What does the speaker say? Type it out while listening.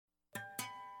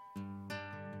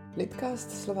Litcast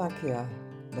Slovakia,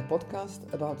 the podcast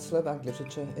about Slovak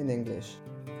literature in English.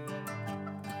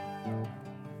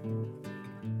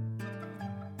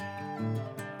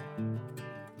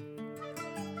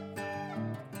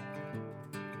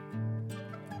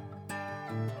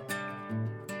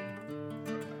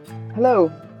 Hello,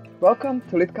 welcome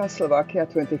to Litcast Slovakia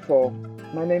 24.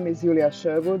 My name is Julia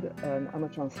Sherwood and I'm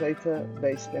a translator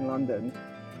based in London.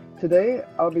 Today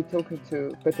I'll be talking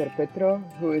to Peter Petro,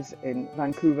 who is in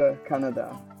Vancouver,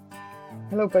 Canada.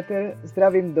 Hello Peter,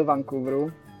 zdravím do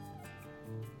Vancouveru.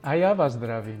 A já vás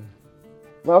zdravím.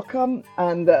 Welcome,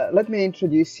 and let me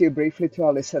introduce you briefly to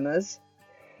our listeners.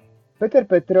 Peter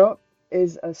Petro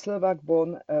is a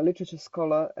Slovak-born literature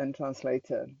scholar and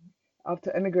translator. After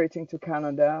emigrating to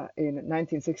Canada in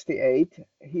 1968,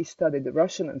 he studied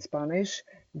Russian and Spanish,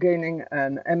 gaining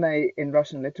an MA in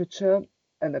Russian literature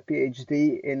and a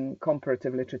PhD in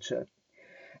comparative literature.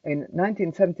 In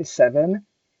 1977,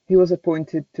 he was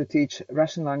appointed to teach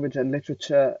Russian language and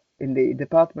literature in the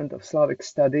Department of Slavic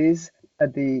Studies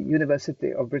at the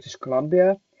University of British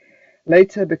Columbia,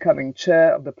 later becoming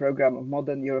chair of the program of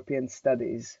Modern European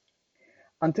Studies.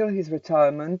 Until his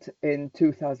retirement in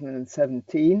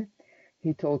 2017,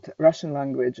 he taught Russian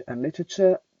language and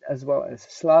literature, as well as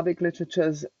Slavic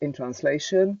literatures in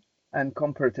translation and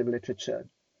comparative literature.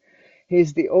 He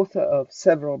is the author of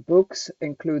several books,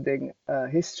 including A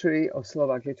History of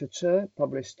Slovak Literature,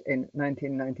 published in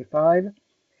 1995,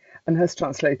 and has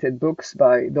translated books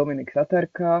by Dominik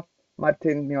Tatarka,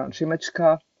 Martin Milan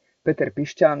Šimečka, Peter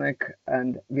Pišťánek,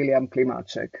 and William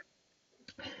Klimáček.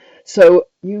 So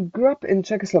you grew up in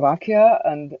Czechoslovakia,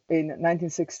 and in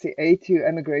 1968 you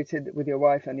emigrated with your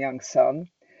wife and young son.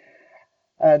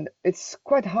 And it's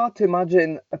quite hard to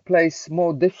imagine a place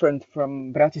more different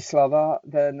from Bratislava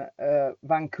than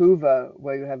Vancouver,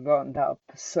 where you have grown up.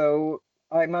 So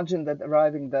I imagine that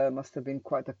arriving there must have been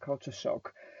quite a culture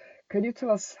shock. Can you tell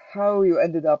us how you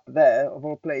ended up there, of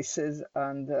all places,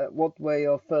 and what were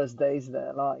your first days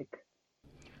there like?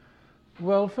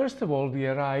 Well, first of all, we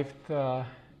arrived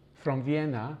from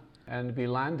Vienna and we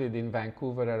landed in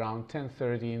Vancouver around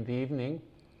 10:30 in the evening,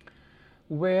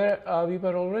 where we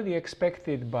were already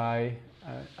expected by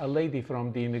a lady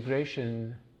from the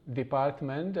immigration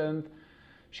department, and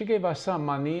she gave us some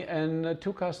money and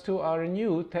took us to our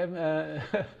new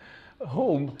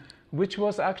home, which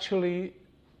was actually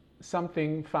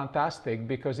something fantastic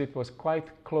because it was quite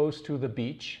close to the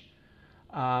beach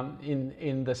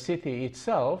in the city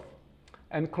itself,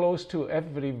 and close to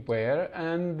everywhere,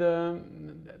 and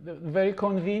very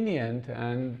convenient.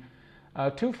 And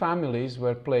two families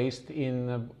were placed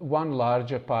in one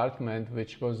large apartment,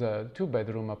 which was a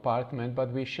two-bedroom apartment,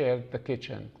 but we shared the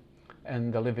kitchen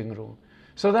and the living room.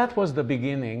 So that was the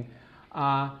beginning.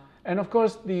 And of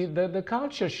course, the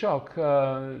culture shock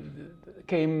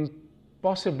came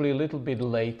possibly a little bit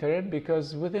later,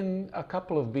 because within a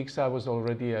couple of weeks I was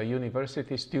already a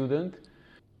university student.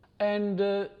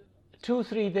 And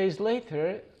 2-3 days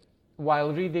later,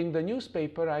 while reading the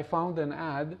newspaper, I found an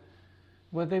ad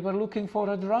where they were looking for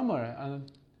a drummer.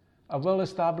 A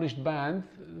well-established band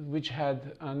which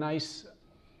had a nice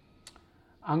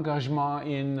engagement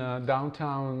in a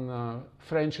downtown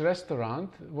French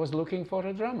restaurant was looking for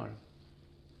a drummer.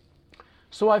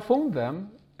 So I phoned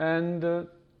them, and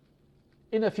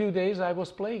in a few days I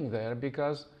was playing there,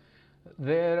 because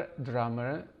their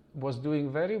drummer was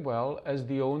doing very well as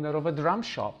the owner of a drum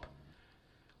shop.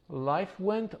 Life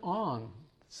went on.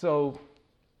 So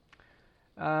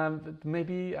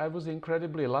maybe I was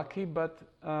incredibly lucky, but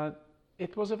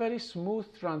it was a very smooth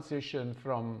transition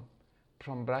from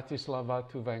Bratislava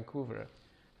to Vancouver.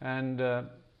 And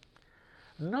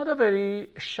not a very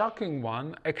shocking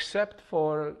one, except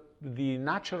for the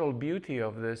natural beauty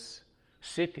of this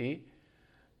city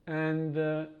and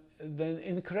the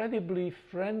incredibly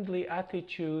friendly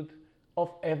attitude of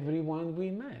everyone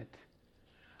we met.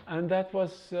 And that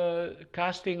was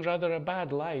casting rather a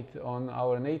bad light on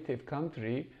our native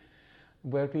country,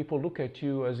 where people look at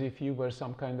you as if you were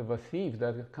some kind of a thief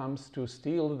that comes to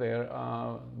steal their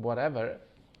whatever.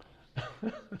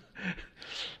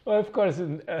 Well, of course,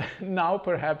 now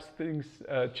perhaps things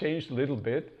changed a little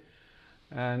bit,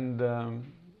 and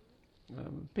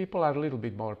people are a little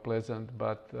bit more pleasant,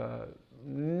 but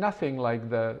nothing like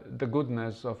the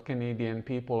goodness of Canadian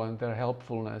people and their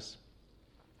helpfulness,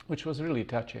 which was really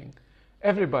touching.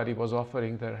 Everybody was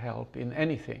offering their help in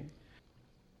anything.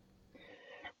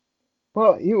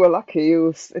 Well, you were lucky.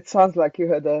 It sounds like you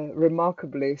had a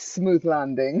remarkably smooth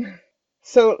landing.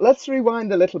 So let's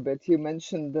rewind a little bit. You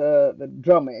mentioned the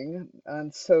drumming,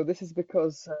 and so this is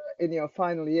because in your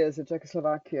final years in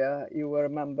Czechoslovakia, you were a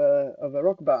member of a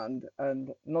rock band, and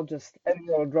not just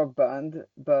any old rock band,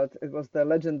 but it was the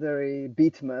legendary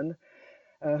Beatmen,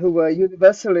 who were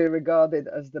universally regarded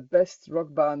as the best rock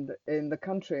band in the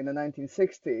country in the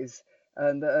 1960s,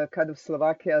 and kind of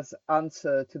Slovakia's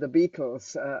answer to the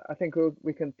Beatles. I think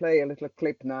we can play a little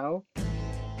clip now.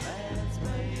 Let's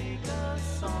make a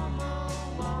summer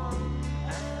one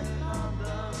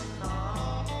another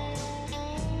now.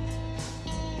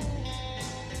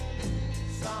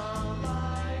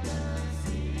 Starlight and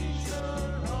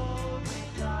seashore, hold me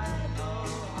tight, oh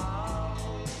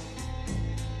how.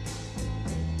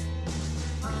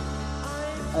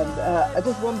 And I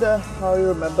just wonder how you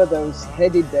remember those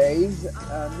heady days,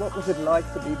 and what was it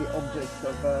like to be the object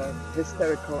of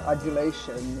hysterical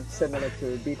adulation similar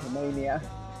to Beatlemania?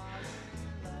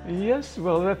 Yes,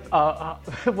 well,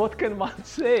 what can one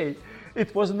say?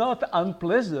 It was not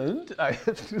unpleasant, I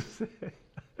have to say.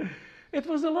 It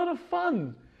was a lot of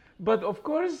fun. But of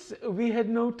course, we had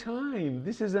no time.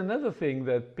 This is another thing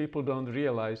that people don't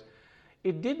realize.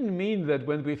 It didn't mean that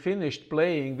when we finished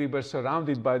playing, we were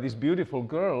surrounded by these beautiful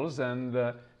girls and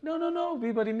no,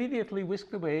 we were immediately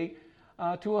whisked away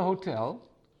to a hotel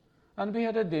and we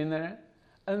had a dinner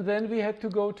and then we had to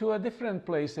go to a different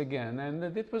place again.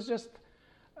 And it was just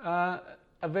a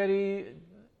very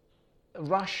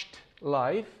rushed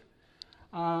life.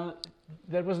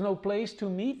 There was no place to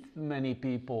meet many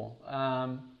people.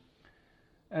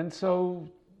 And so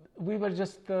we were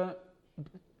just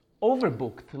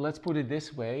overbooked, let's put it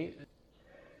this way.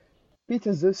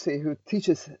 Peter Zusi, who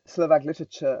teaches Slovak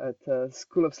literature at the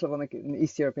School of Slavonic and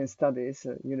East European Studies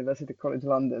at University College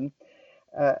London,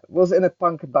 was in a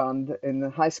punk band in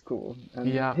high school. And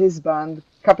Yeah. his band,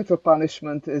 Capital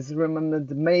Punishment, is remembered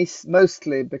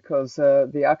mostly because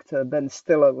the actor Ben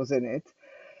Stiller was in it.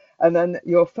 And then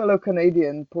your fellow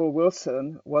Canadian, Paul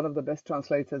Wilson, one of the best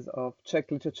translators of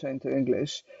Czech literature into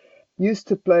English, used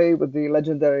to play with the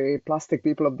legendary Plastic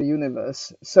People of the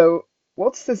Universe. So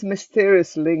what's this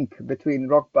mysterious link between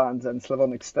rock bands and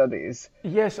Slavonic studies?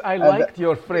 Yes, I And liked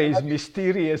your phrase,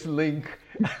 mysterious link.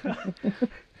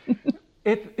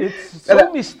 It's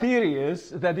so mysterious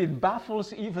that it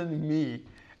baffles even me.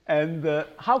 And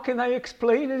how can I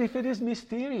explain it if it is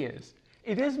mysterious?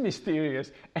 It is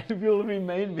mysterious and will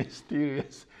remain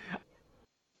mysterious.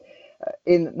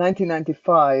 in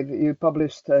 1995, you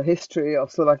published a history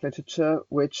of Slovak literature,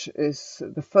 which is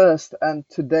the first and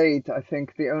to date, I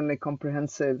think, the only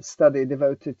comprehensive study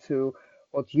devoted to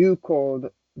what you called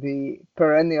the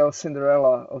perennial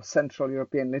Cinderella of Central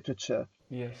European literature.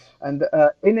 Yes. And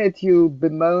in it, you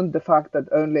bemoaned the fact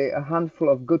that only a handful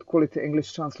of good quality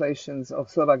English translations of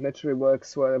Slovak literary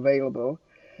works were available.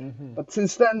 But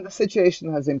since then, the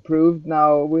situation has improved.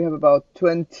 Now we have about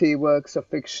 20 works of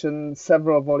fiction,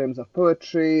 several volumes of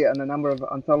poetry, and a number of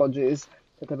anthologies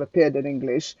that have appeared in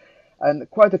English, and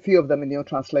quite a few of them in your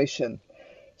translation.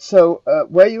 So,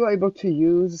 were you able to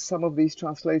use some of these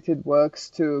translated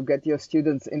works to get your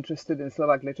students interested in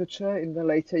Slovak literature in the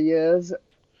later years?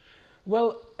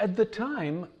 Well, at the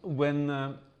time when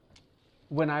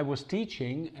I was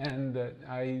teaching, and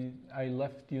I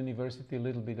left university a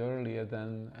little bit earlier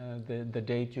than the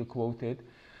date you quoted,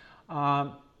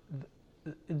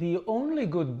 the only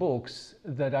good books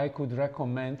that I could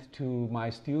recommend to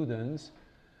my students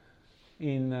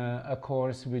in a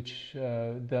course which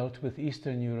dealt with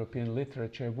Eastern European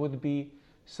literature would be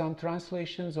some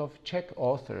translations of Czech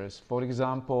authors. For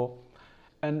example,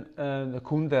 and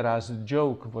Kundera's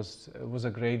Joke was a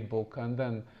great book, and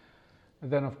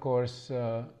then of course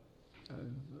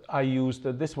I used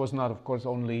this was not of course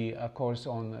only a course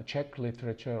on Czech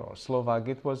literature or Slovak,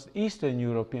 it was Eastern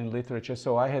European literature.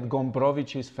 So I had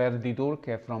Gombrovich's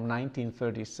Ferdidurke from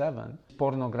 1937,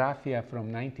 Pornografia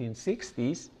from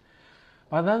 1960s.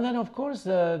 But then of course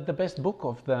the best book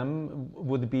of them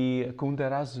would be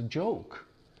Kundera's Joke.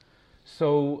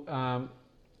 So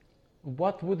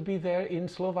what would be there in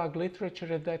Slovak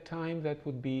literature at that time that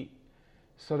would be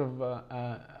sort of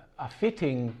a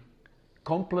fitting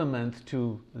complement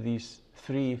to these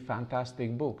three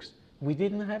fantastic books? We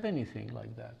didn't have anything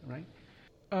like that, right?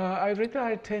 I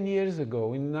retired 10 years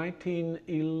ago in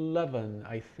 1911,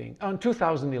 I think.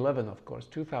 2011, of course,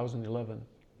 2011.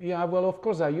 Yeah, well, of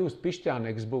course, I used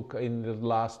Pišťánek's book in the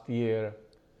last year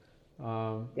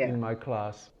in my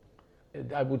class.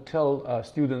 I would tell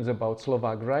students about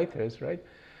Slovak writers, right?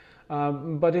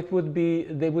 But it would be,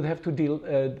 they would have to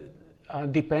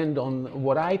depend on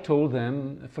what I told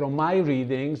them from my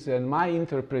readings and my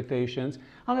interpretations.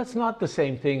 And that's not the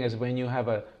same thing as when you have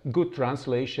a good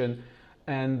translation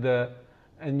and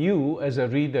and you as a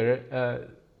reader,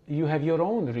 you have your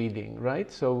own reading,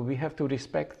 right? So we have to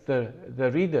respect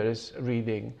the reader's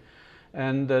reading.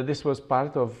 And this was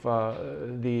part of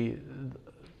a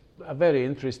very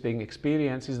interesting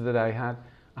experiences that I had,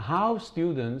 how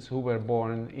students who were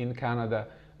born in Canada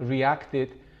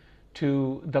reacted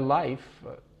to the life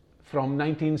from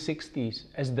 1960s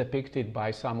as depicted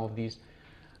by some of these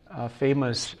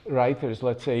famous writers,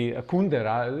 let's say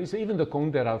Kundera. Even the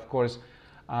Kundera, of course,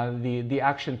 the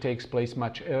action takes place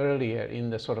much earlier in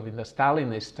the sort of in the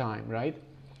Stalinist time, right?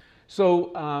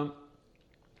 So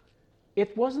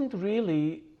it wasn't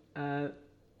really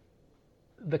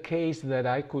the case that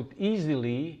I could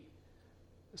easily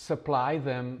supply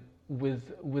them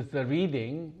with the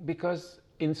reading, because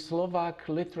in Slovak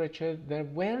literature there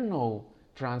were no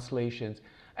translations,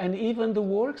 and even the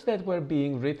works that were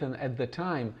being written at the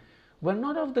time were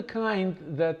not of the kind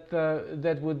that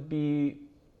that would be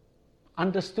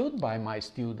understood by my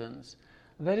students.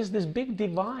 There is this big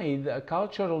divide, a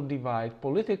cultural divide,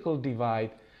 political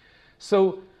divide.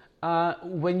 So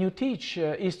when you teach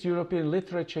East European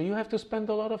literature, you have to spend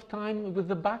a lot of time with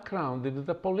the background, with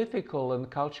the political and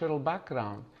cultural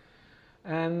background,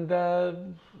 and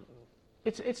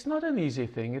it's not an easy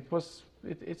thing. It was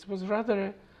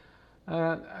rather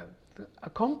a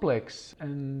complex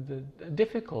and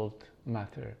difficult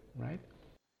matter, right?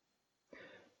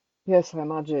 Yes, I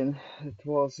imagine it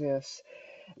was, yes.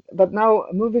 But now,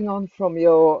 moving on from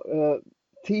your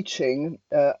teaching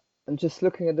and just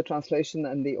looking at the translation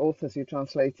and the authors you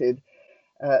translated,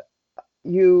 uh,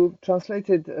 you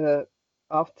translated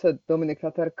after Dominik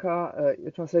Tatarka,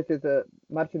 you translated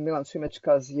Martin Milan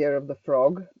Šimečka's Year of the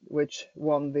Frog, which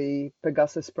won the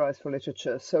Pegasus Prize for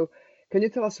Literature. So, can you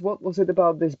tell us what was it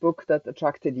about this book that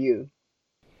attracted you?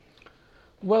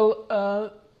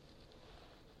 Well,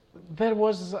 there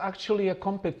was actually a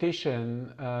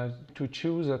competition to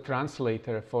choose a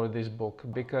translator for this book,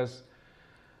 because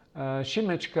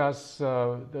Šimečka's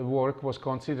the work was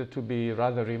considered to be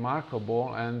rather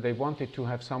remarkable, and they wanted to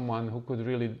have someone who could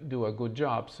really do a good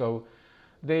job. So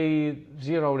they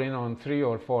zeroed in on 3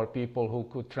 or 4 people who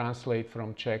could translate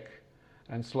from Czech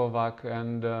and Slovak,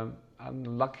 and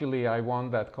luckily I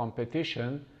won that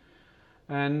competition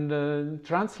and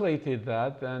translated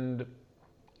that, and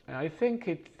I think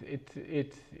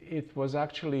it was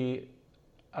actually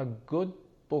a good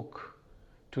book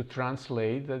to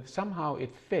translate, that somehow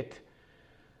it fit,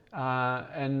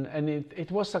 and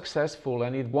it was successful,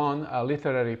 and it won a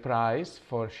literary prize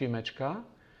for Šimečka.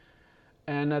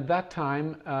 And at that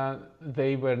time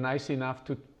they were nice enough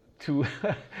to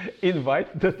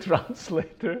invite the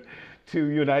translator to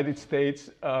United States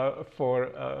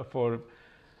for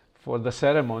the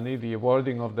ceremony, the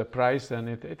awarding of the prize, and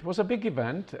it was a big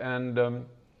event, and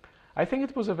I think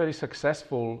it was a very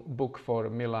successful book for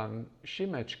Milan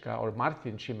Šimečka, or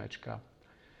Martin Šimečka,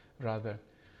 rather.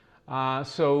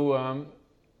 So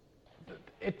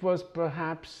it was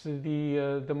perhaps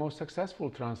the most successful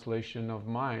translation of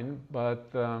mine,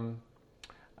 but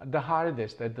the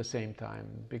hardest at the same time,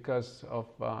 because of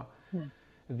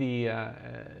the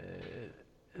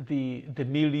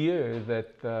milieu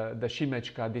that the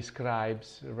Šimečka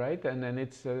describes, right? And then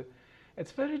it's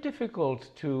very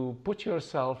difficult to put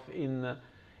yourself in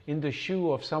the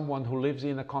shoe of someone who lives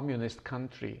in a communist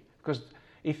country, because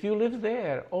if you live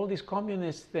there, all these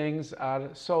communist things are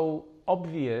so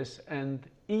obvious and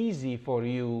easy for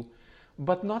you,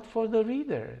 but not for the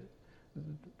reader.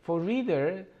 For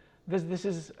reader, this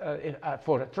is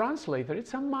for a translator,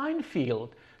 it's a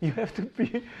minefield. You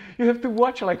have to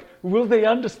watch, like, will they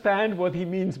understand what he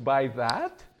means by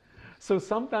that? So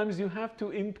sometimes you have to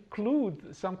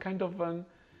include some kind of a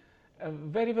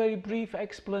very, very brief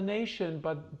explanation,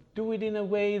 but do it in a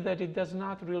way that it does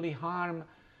not really harm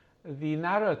the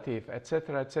narrative,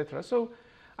 etc., etc. So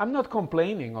I'm not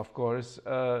complaining, of course.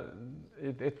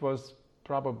 It was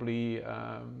probably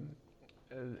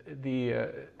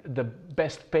the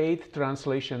best paid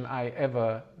translation I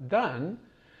ever done.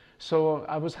 So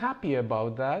I was happy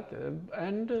about that,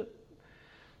 and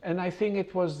I think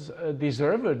it was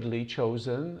deservedly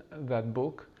chosen, that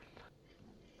book.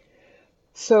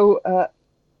 So,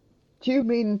 do you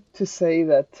mean to say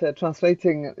that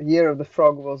translating Year of the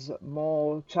Frog was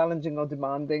more challenging or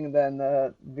demanding than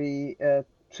the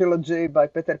trilogy by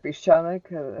Peter Pišťánek,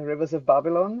 Rivers of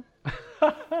Babylon?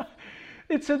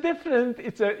 It's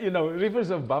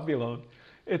Rivers of Babylon.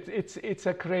 It's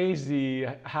a crazy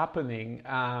happening.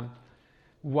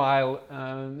 While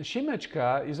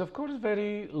Šimečka is, of course,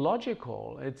 very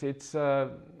logical. It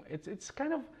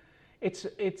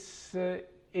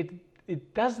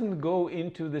it doesn't go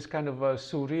into this kind of a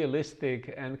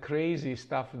surrealistic and crazy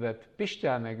stuff that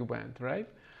Pišťanek went, right?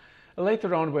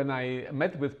 Later on, when I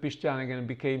met with Pišťanek and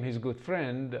became his good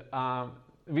friend,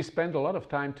 we spent a lot of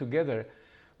time together.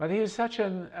 But he is such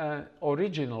an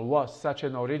was such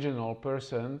an original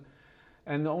person,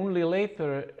 and only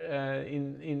later,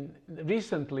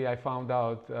 recently, I found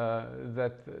out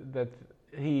that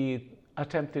he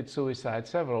attempted suicide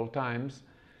several times,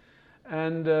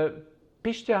 and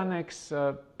Pišťanek's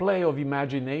play of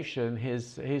imagination,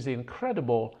 his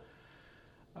incredible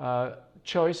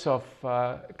choice of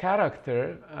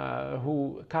characters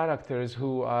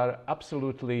who are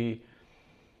absolutely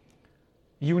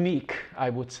unique, I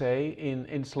would say,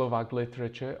 in Slovak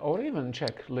literature or even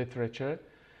Czech literature.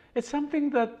 It's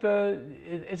something that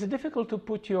it's difficult to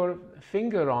put your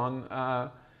finger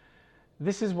on.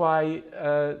 This is why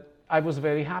I was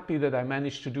very happy that I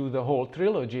managed to do the whole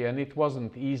trilogy, and it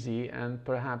wasn't easy, and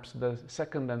perhaps the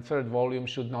second and third volume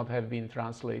should not have been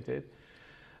translated.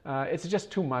 It's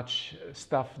just too much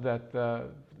stuff that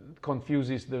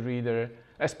confuses the reader,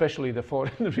 especially the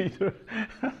foreign reader.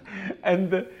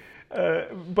 And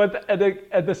but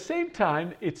at the same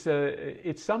time, it's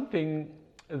something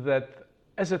that,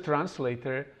 as a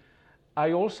translator,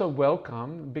 I also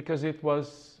welcome, because it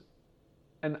was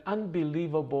an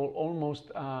unbelievable,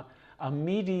 almost a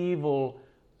medieval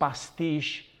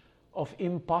pastiche of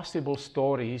impossible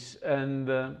stories, and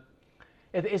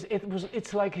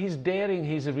it's like he's daring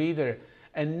his reader.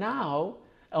 And now,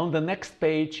 on the next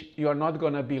page, you are not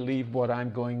going to believe what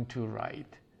I'm going to write.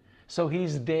 So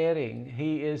he's daring.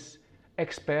 He is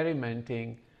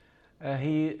experimenting.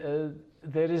 There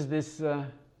is this.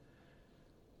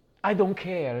 I don't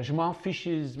care. Je m'en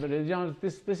fiche.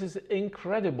 This is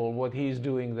incredible what he is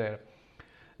doing there.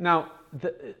 Now,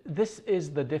 this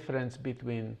is the difference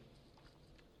between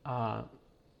a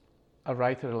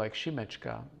writer like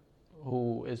Šimečka,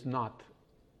 who is not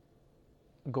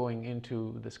going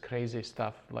into this crazy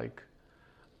stuff like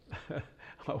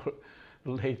our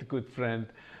late good friend.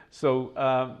 So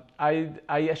I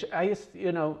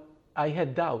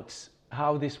had doubts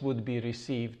how this would be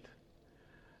received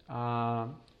by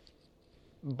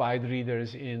the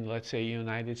readers in, let's say,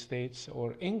 United States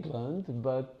or England,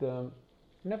 but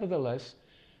nevertheless,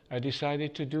 I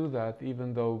decided to do that,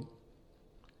 even though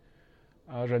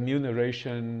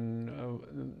remuneration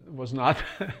was not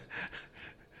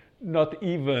not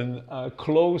even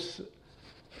close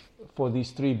for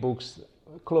these 3 books,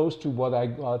 close to what I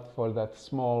got for that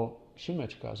small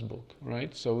Šimečka's book,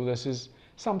 right? So this is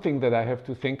something that I have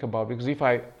to think about, because if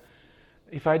I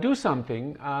do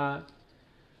something, I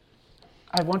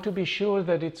want to be sure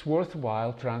that it's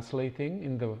worthwhile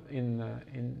translating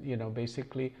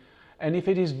basically, and if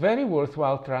it is very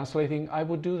worthwhile translating, I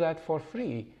would do that for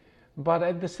free. But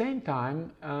at the same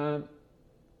time,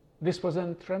 this was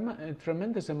a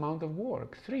tremendous amount of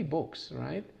work, 3 books,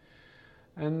 right?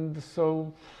 And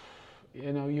so,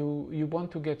 you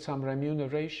want to get some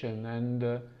remuneration,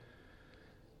 and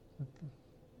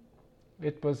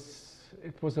it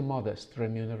was a modest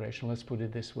remuneration, let's put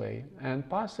it this way, and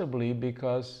possibly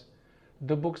because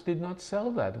the books did not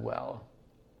sell that well.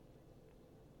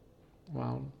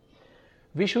 Well,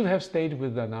 we should have stayed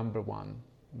with the number 1.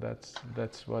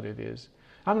 That's what it is.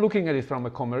 I'm looking at it from a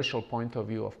commercial point of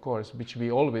view, of course, which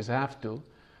we always have to,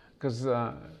 because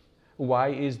why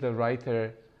is the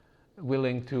writer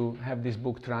willing to have this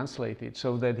book translated?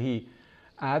 So that he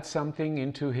adds something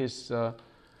into his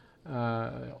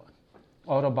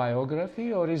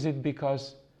autobiography, or is it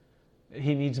because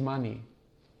he needs money?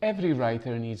 Every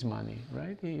writer needs money,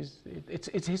 right?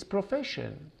 It's his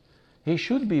profession. He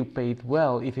should be paid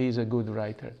well if he is a good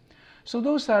writer. So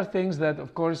those are things that,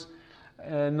 of course,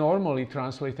 normally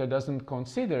translator doesn't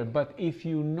consider. But if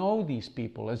you know these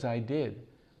people, as I did,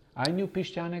 I knew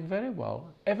Pišťanek very well.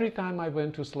 Every time I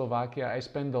went to Slovakia, I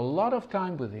spent a lot of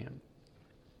time with him.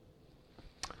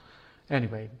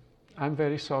 Anyway, I'm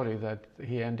very sorry that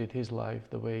he ended his life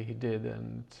the way he did,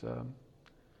 and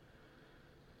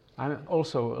I'm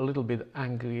also a little bit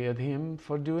angry at him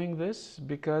for doing this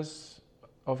because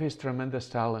of his tremendous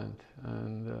talent,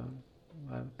 and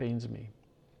that pains me.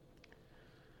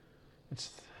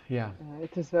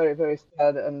 It is very, very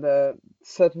sad, and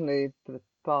certainly the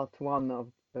part 1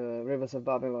 of Rivers of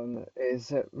Babylon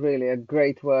is really a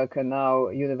great work, and now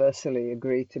universally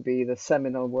agreed to be the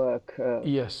seminal work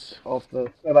Yes. of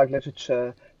the Slovak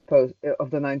literature of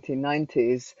the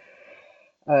 1990s.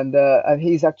 And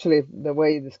he's actually, the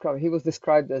way he was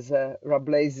described as a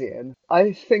Rabelaisian.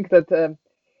 I think that the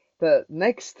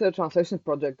next translation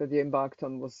project that you embarked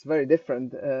on was very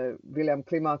different. William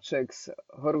Klimáček's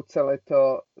Horúce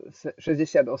leto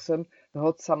 68, The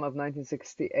Hot Summer of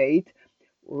 1968,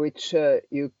 which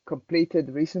you completed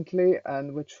recently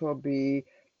and which will be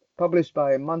published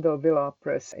by Mandel-Villa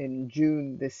Press in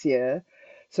June this year.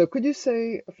 So could you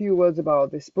say a few words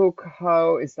about this book?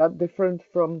 How is that different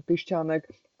from Pišťanek,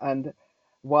 and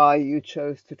why you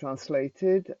chose to translate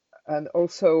it? And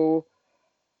also,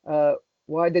 uh,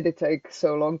 why did it take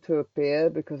so long to appear?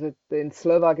 Because in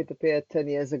Slovak it appeared 10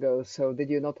 years ago. So did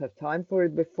you not have time for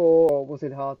it before, or was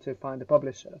it hard to find a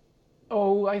publisher?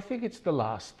 Oh, I think it's the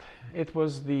last. It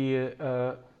was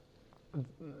the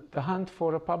hunt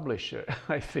for a publisher,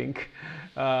 I think,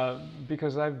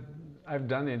 because I've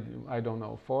done it. I don't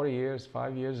know, 4 years,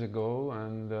 5 years ago,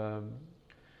 and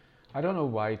I don't know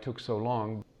why it took so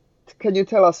long. Can you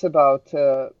tell us about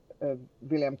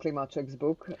William Klimáček's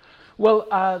book? Well,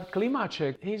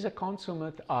 Klimáček, he's a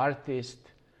consummate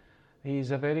artist.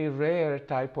 He's a very rare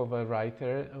type of a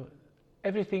writer.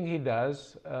 Everything he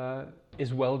does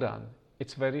is well done.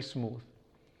 It's very smooth.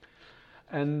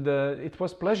 And it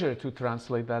was pleasure to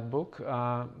translate that book.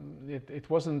 It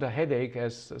wasn't a headache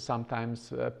as sometimes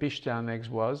Pišťanek's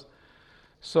was.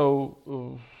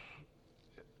 So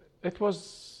it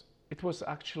was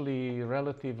actually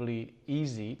relatively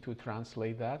easy to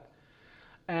translate that.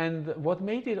 And what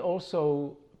made it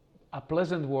also a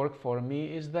pleasant work for me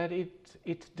is that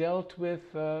it dealt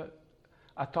with a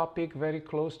topic very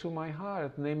close to my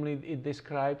heart, namely it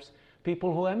describes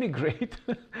people who emigrate.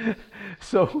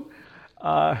 So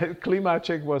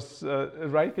Klimáček was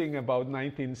writing about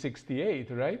 1968,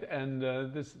 right? And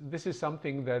this is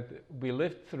something that we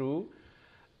lived through.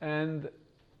 And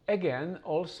again,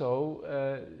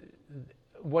 also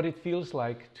what it feels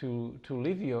like to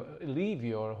leave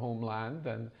your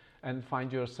homeland and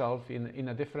find yourself in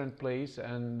a different place,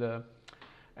 and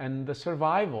the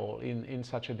survival in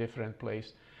such a different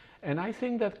place. And I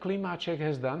think that Klimáček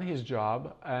has done his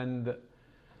job, and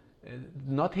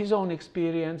not his own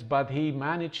experience, but he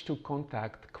managed to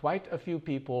contact quite a few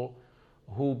people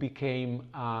who became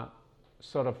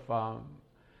sort of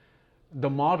the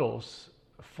models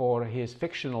for his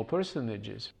fictional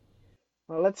personages.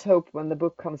 Well, let's hope when the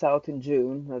book comes out in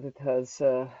June that it has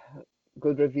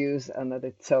good reviews and that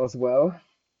it sells well.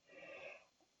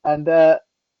 And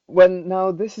when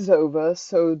now this is over,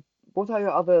 so what are your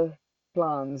other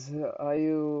plans? Are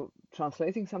you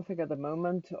translating something at the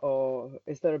moment, or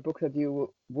is there a book that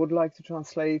you would like to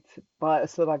translate by a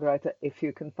Slovak writer if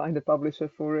you can find a publisher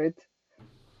for it?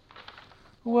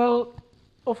 Well,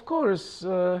 of course,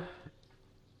 the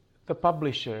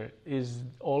publisher is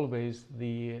always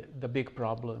the big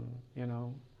problem, you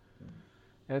know.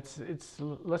 It's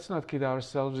let's not kid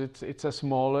ourselves. It's a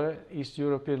smaller East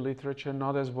European literature,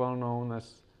 not as well known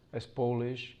as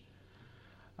Polish,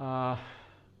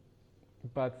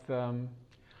 but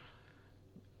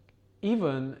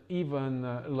even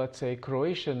let's say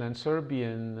Croatian and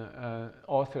Serbian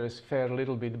authors fare a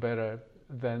little bit better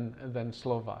than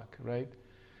Slovak, right?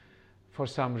 For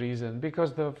some reason,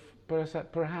 because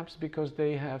perhaps because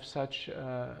they have such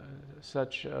a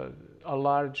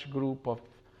large group of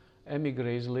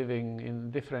emigres living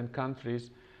in different countries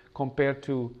compared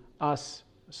to us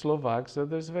Slovaks. So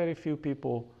there's very few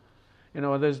people, you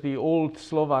know, there's the old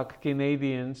Slovak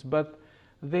Canadians, but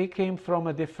they came from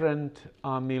a different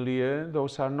milieu.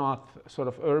 Those are not sort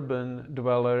of urban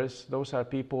dwellers. Those are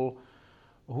people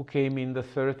who came in the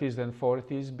 30s and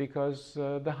 40s because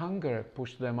the hunger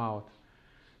pushed them out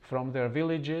from their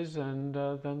villages, and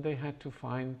then they had to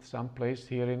find some place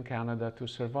here in Canada to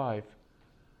survive.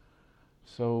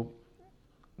 So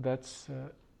that's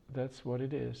what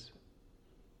it is.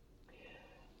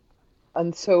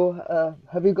 And so,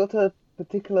 have you got a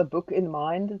particular book in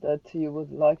mind that you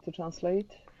would like to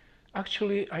translate?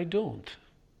 Actually, I don't.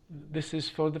 This is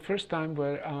for the first time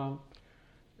where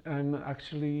I'm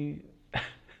actually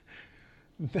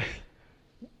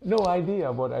no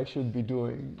idea what I should be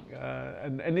doing,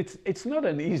 and it's not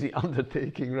an easy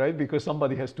undertaking, right? Because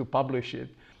somebody has to publish it.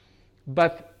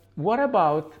 But what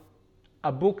about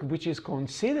a book which is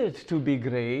considered to be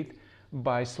great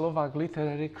by Slovak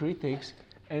literary critics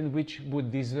and which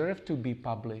would deserve to be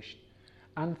published?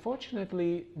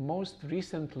 Unfortunately, most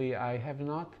recently I have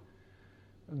not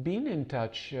been in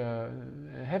touch,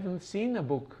 haven't seen a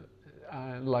book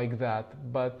like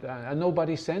that, but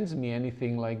nobody sends me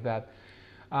anything like that.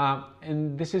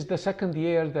 And this is the second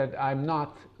year that I'm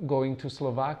not going to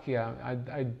Slovakia.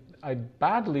 I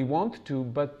badly want to,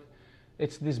 but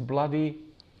it's this bloody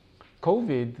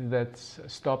COVID that's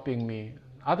stopping me.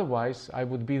 Otherwise, I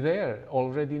would be there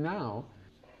already now.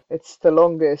 It's the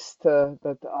longest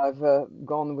that I've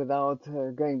gone without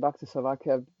going back to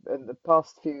Slovakia. In the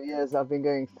past few years, I've been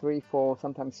going 3, 4,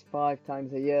 sometimes 5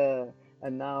 times a year,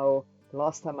 and now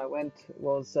Last time I went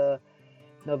was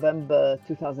November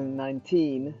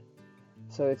 2019,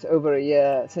 so it's over a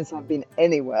year since I've been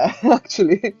anywhere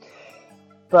actually.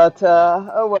 But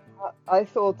oh well, I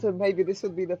thought maybe this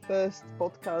would be the first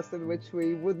podcast in which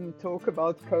we wouldn't talk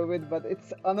about COVID, but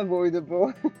it's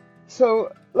unavoidable.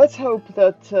 So let's hope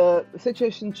that the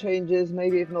situation changes,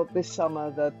 maybe if not this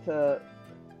summer, that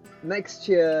next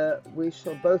year we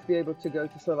shall both be able to go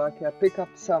to Slovakia, pick up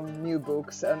some new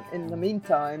books, and in the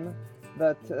meantime,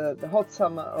 that the hot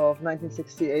summer of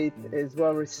 1968 is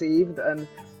well received, and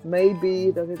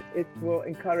maybe that it will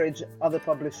encourage other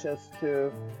publishers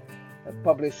to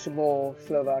publish more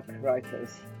Slovak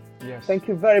writers. Yes. Thank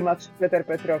you very much, Peter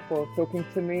Petrov, for talking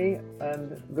to me,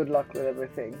 and good luck with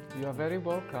everything. You are very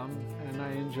welcome, and I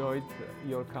enjoyed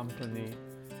your company.